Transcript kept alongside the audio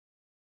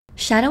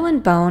Shadow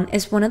and Bone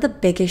is one of the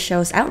biggest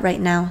shows out right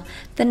now.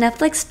 The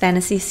Netflix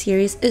fantasy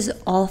series is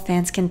all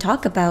fans can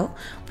talk about.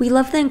 We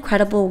love the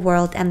incredible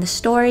world and the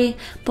story,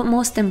 but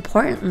most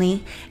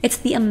importantly, it's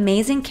the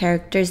amazing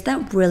characters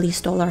that really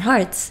stole our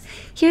hearts.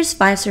 Here's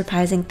 5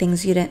 surprising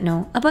things you didn't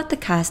know about the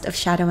cast of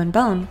Shadow and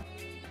Bone.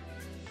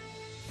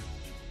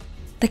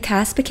 The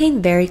cast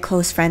became very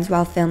close friends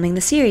while filming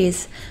the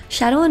series.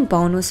 Shadow and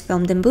Bone was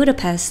filmed in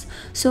Budapest,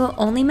 so it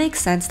only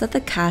makes sense that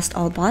the cast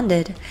all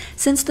bonded.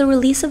 Since the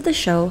release of the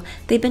show,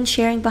 they've been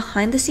sharing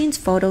behind-the-scenes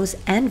photos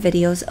and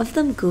videos of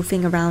them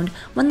goofing around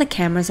when the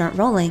cameras aren't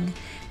rolling.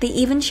 They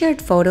even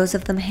shared photos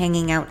of them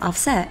hanging out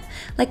off-set,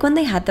 like when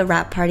they had the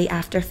wrap party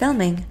after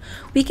filming.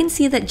 We can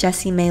see that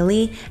Jessie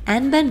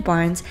and Ben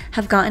Barnes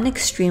have gotten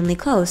extremely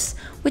close,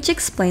 which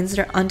explains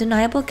their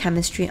undeniable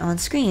chemistry on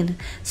screen.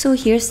 So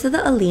here's to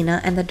the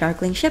Alina and the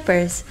Darkling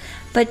shippers.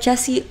 But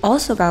Jessie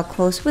also got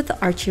close with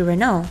Archie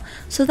Renaux,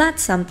 so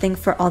that's something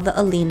for all the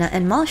Alina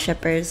and Mal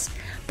shippers.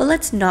 But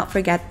let's not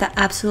forget the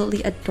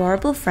absolutely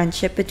adorable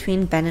friendship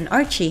between Ben and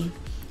Archie.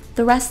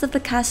 The rest of the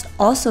cast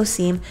also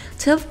seem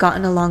to have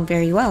gotten along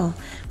very well.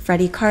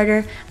 Freddie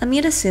Carter,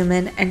 Amita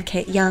Suman, and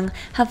Kit Young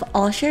have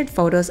all shared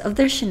photos of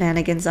their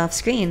shenanigans off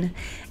screen.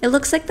 It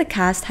looks like the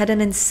cast had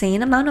an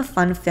insane amount of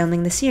fun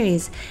filming the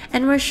series,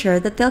 and we're sure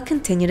that they'll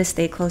continue to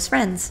stay close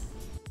friends.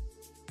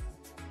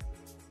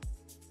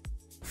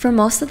 For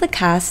most of the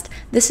cast,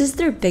 this is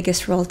their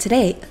biggest role to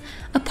date.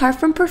 Apart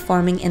from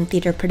performing in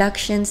theater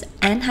productions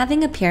and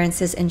having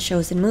appearances in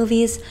shows and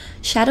movies,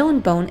 Shadow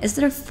and Bone is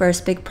their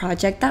first big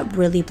project that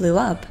really blew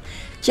up.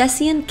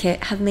 Jessie and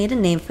Kit have made a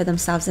name for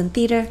themselves in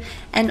theater,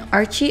 and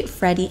Archie,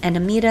 Freddie, and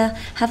Amita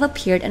have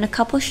appeared in a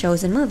couple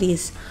shows and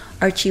movies.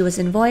 Archie was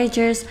in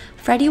Voyagers,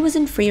 Freddie was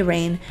in Free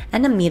Reign,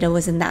 and Amita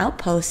was in The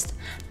Outpost.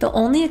 The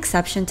only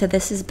exception to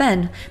this is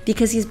Ben,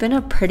 because he's been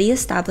a pretty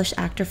established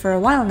actor for a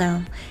while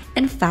now.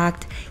 In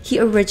fact, he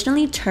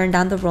originally turned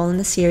down the role in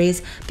the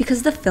series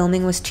because the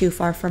filming was too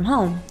far from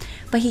home.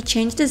 But he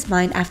changed his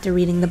mind after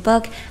reading the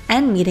book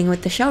and meeting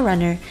with the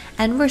showrunner,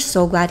 and we're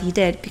so glad he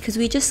did because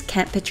we just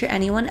can't picture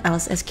anyone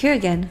else as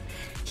Kurgan.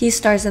 He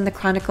stars in the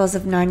Chronicles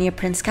of Narnia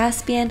Prince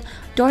Caspian,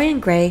 Dorian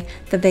Gray,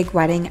 The Big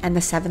Wedding, and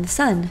The Seventh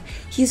Son.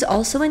 He's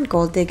also in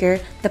Gold Digger,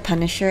 The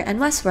Punisher, and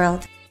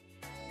Westworld.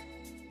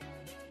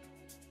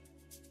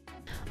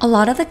 A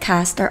lot of the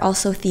cast are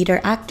also theater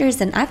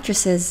actors and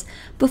actresses.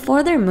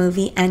 Before their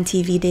movie and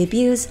TV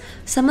debuts,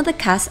 some of the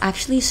cast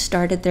actually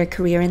started their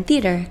career in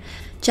theater.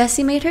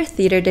 Jessie made her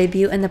theater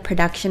debut in the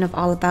production of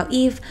All About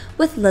Eve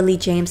with Lily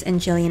James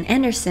and Gillian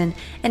Anderson,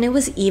 and it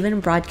was even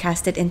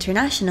broadcasted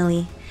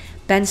internationally.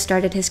 Ben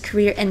started his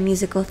career in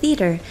musical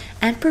theater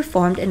and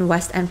performed in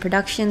West End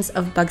productions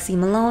of Bugsy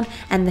Malone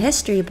and The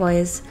History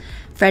Boys.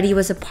 Freddie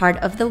was a part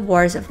of The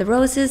Wars of the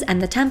Roses and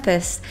The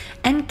Tempest,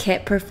 and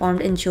Kit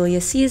performed in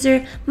Julius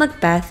Caesar,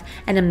 Macbeth,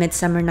 and A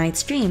Midsummer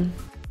Night's Dream.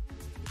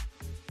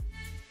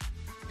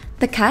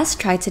 The cast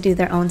tried to do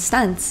their own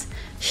stunts.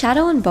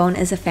 Shadow and Bone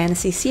is a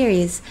fantasy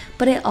series,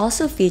 but it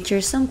also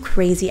features some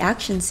crazy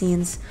action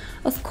scenes.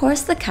 Of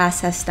course the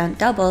cast has stunt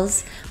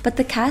doubles, but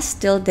the cast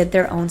still did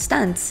their own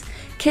stunts.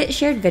 Kit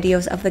shared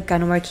videos of the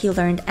gun work he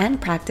learned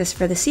and practiced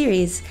for the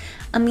series.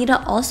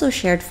 Amita also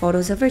shared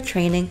photos of her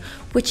training,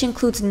 which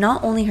includes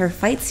not only her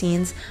fight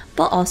scenes,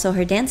 but also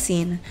her dance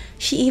scene.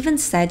 She even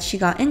said she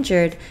got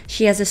injured,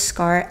 she has a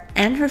scar,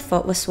 and her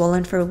foot was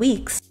swollen for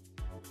weeks.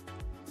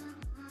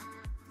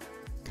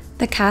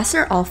 The cast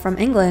are all from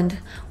England.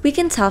 We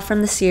can tell from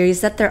the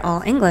series that they're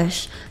all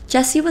English.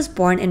 Jessie was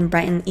born in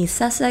Brighton, East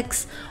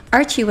Sussex.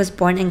 Archie was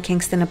born in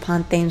Kingston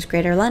upon Thames,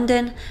 Greater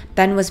London.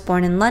 Ben was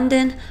born in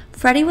London.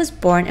 Freddie was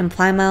born in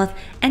Plymouth.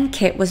 And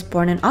Kit was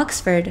born in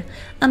Oxford.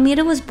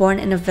 Amita was born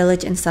in a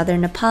village in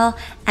southern Nepal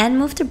and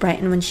moved to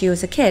Brighton when she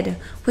was a kid,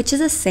 which is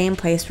the same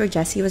place where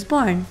Jessie was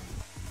born.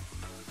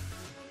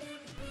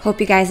 Hope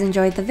you guys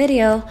enjoyed the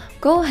video.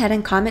 Go ahead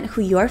and comment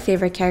who your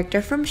favorite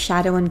character from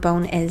Shadow and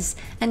Bone is,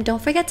 and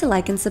don't forget to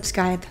like and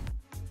subscribe.